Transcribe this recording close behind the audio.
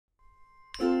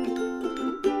I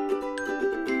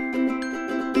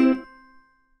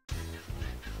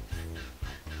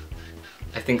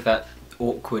think that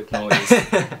awkward noise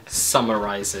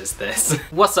summarizes this.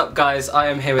 What's up guys, I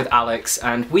am here with Alex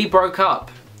and we broke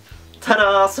up.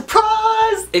 Ta-da!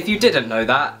 Surprise! If you didn't know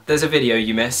that, there's a video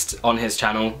you missed on his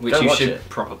channel, which you should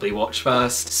probably watch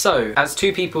first. So, as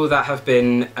two people that have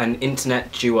been an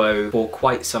internet duo for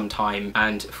quite some time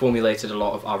and formulated a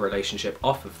lot of our relationship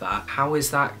off of that, how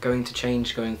is that going to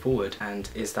change going forward? And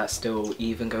is that still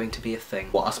even going to be a thing?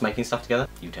 What, us making stuff together?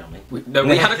 You tell me. We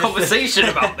had a conversation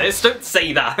about this, don't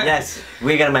say that! Yes,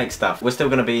 we're gonna make stuff. We're still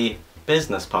gonna be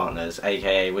business partners,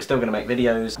 aka we're still gonna make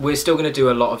videos. We're still gonna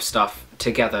do a lot of stuff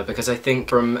together because I think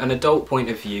from an adult point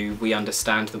of view we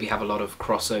understand that we have a lot of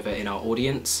crossover in our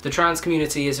audience. The trans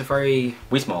community is a very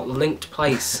linked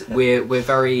place. we're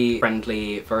very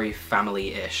friendly, very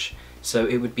family-ish. So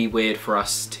it would be weird for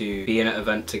us to be in an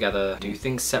event together, do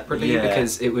things separately,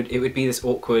 because it would be this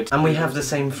awkward. And we have the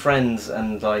same friends,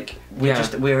 and like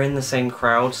we're in the same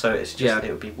crowd, so it's just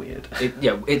it would be weird.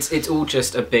 It's all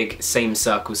just a big same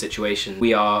circle situation.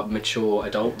 We are mature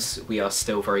adults. We are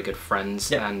still very good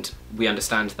friends, and we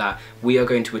understand that we are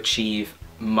going to achieve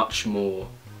much more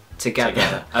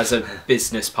together as a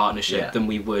business partnership than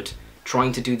we would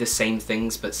trying to do the same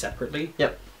things but separately.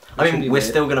 Yep. I mean, we're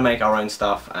still going to make our own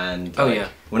stuff, and we're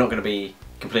not going to be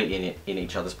completely in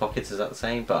each other's pockets, is that the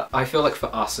same? But I feel like for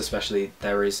us especially,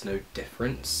 there is no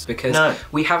difference, because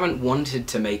we haven't wanted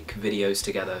to make videos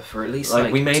together for at least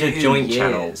like we made a joint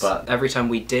channel, but every time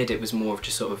we did, it was more of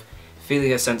just sort of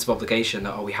feeling a sense of obligation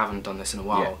that, oh, we haven't done this in a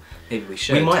while, maybe we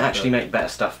should. We might actually make better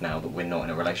stuff now that we're not in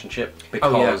a relationship,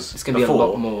 because it's going to be a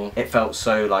lot more. It felt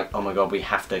so like, oh my god, we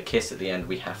have to kiss at the end,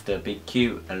 we have to be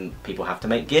cute, and people have to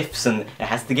make gifs, and it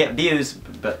has to get views,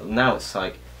 but now it's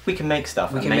like, we can make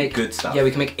stuff, we can make good stuff. Yeah, we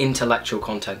can make intellectual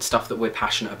content, stuff that we're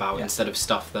passionate about, instead of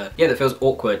stuff that, that feels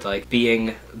awkward, like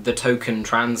being the token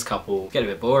trans couple. Get a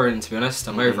bit boring, to be honest,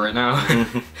 I'm over it now.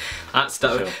 That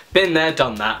stuff, been there,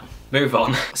 done that. Move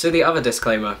on. So the other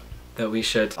disclaimer that we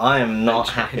should... I am not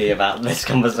happy about this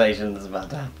conversation that's about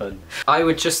to happen. I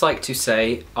would just like to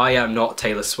say, I am not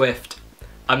Taylor Swift.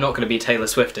 I'm not going to be Taylor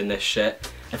Swift in this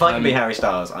shit. If I can be Harry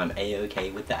Styles, I'm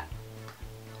A-okay with that.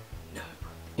 No.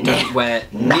 You don't wear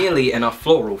nearly enough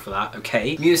floral for that,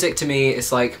 okay? Music to me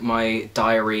is like my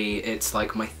diary, it's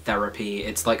like my therapy,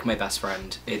 it's like my best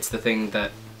friend. It's the thing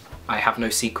that I have no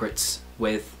secrets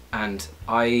with, and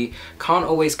I can't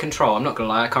always control. I'm not gonna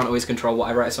lie, I can't always control what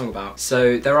I write a song about.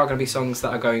 So there are gonna be songs that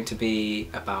are going to be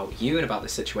about you and about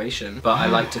this situation, but I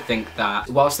like to think that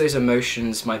whilst those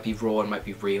emotions might be raw and might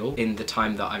be real in the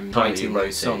time that I'm writing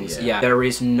those songs, there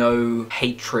is no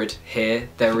hatred here.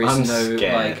 There is no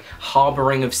like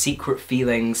harbouring of secret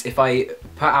feelings. If I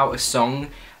put out a song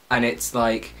and it's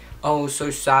like, oh, so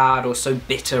sad or so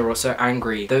bitter or so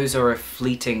angry, those are a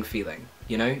fleeting feeling,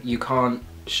 you know? You can't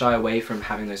shy away from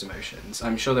having those emotions.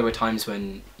 I'm sure there were times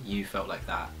when you felt like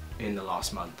that in the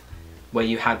last month, where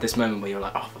you had this moment where you were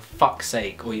like, oh, for fuck's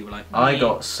sake, or you were like, I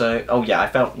got so... Oh yeah, I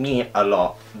felt me a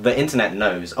lot. The internet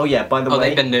knows. Oh yeah, by the way...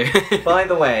 they've been new. By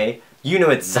the way, you know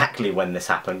exactly when this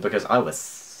happened, because I was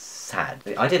sad.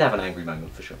 I did have an angry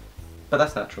moment for sure. But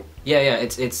that's natural. Yeah,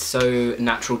 it's so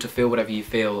natural to feel whatever you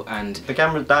feel, and... The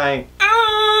camera's dying.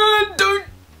 Don't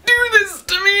do this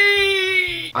to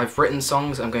me! I've written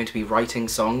songs, I'm going to be writing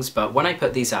songs, but when I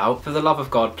put these out, for the love of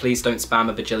God, please don't spam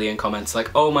a bajillion comments like,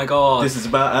 oh my god, this is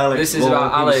about Alex. This is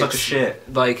about Alex. Such a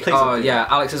shit. Like, please yeah,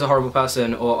 Alex is a horrible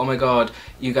person, or oh my god,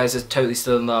 you guys are totally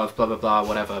still in love, blah blah blah,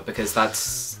 whatever, because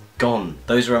that's... gone.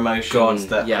 Those are emotions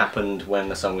that happened when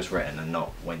the song was written and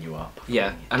not when you are performing.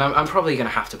 Yeah, and I'm probably going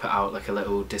to have to put out like a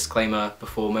little disclaimer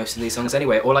before most of these songs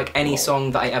anyway, or like any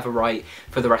song that I ever write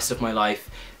for the rest of my life,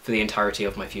 for the entirety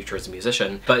of my future as a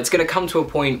musician. But it's going to come to a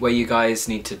point where you guys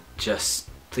need to just,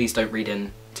 please don't read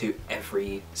into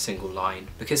every single line,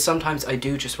 because sometimes I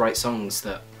do just write songs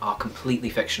that are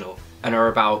completely fictional and are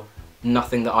about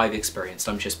nothing that I've experienced.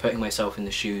 I'm just putting myself in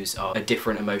the shoes of a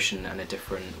different emotion and a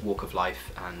different walk of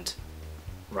life and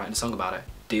writing a song about it.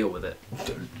 Deal with it.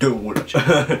 Deal with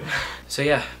it. So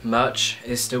yeah, merch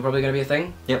is still probably going to be a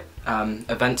thing. Yep.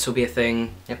 Events will be a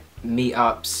thing. Yep.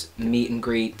 Meetups, meet and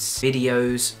greets,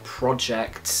 videos,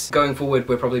 projects. Going forward,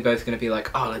 we're probably both going to be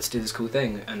like, oh, let's do this cool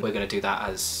thing, and we're going to do that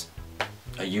as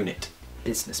a unit.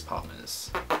 Business partners.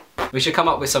 We should come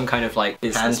up with some kind of like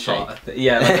business partner. Handshake.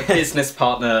 Yeah, like a business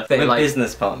partner thing. We're like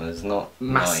business partners, not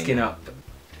masking up.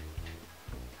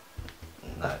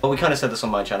 No. Well, we kind of said this on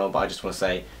my channel, but I just want to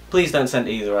say, please don't send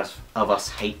either of us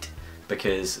hate,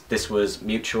 because this was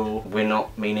mutual. We're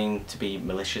not meaning to be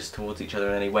malicious towards each other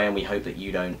in any way, and we hope that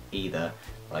you don't either.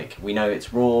 Like, we know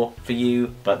it's raw for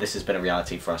you, but this has been a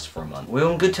reality for us for a month. We're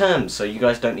on good terms, so you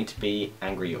guys don't need to be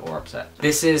angry or upset.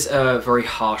 This is a very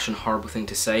harsh and horrible thing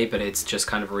to say, but it's just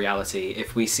kind of a reality.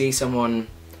 If we see someone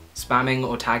spamming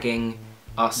or tagging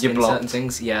us in certain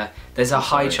things, yeah, there's a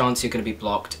high chance you're going to be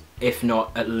blocked, if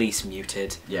not at least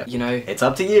muted. Yeah. You know? It's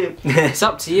up to you. It's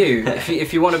up to you.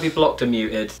 If you want to be blocked or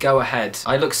muted, go ahead.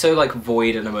 I look so like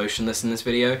void and emotionless in this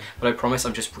video, but I promise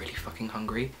I'm just really fucking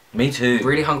hungry. Me too. I'm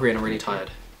really hungry and I'm really tired.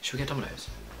 Should we get Domino's?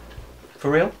 For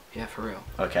real? Yeah, for real.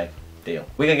 Okay, deal.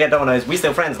 We're gonna get Domino's. We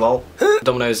still friends, lol.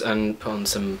 Domino's and put on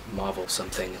some Marvel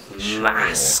something.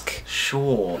 Mask.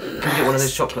 Sure. Can we get one of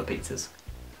those chocolate pizzas?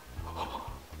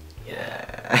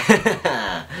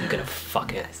 Yeah. I'm gonna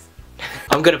fuck it.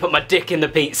 I'm gonna put my dick in the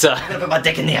pizza. I'm gonna put my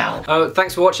dick in the owl. Oh,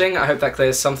 thanks for watching. I hope that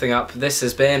clears something up. This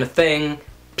has been a thing.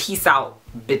 Peace out,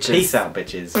 bitches. Peace out,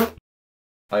 bitches.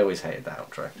 I always hated that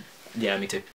outro. Yeah, me too.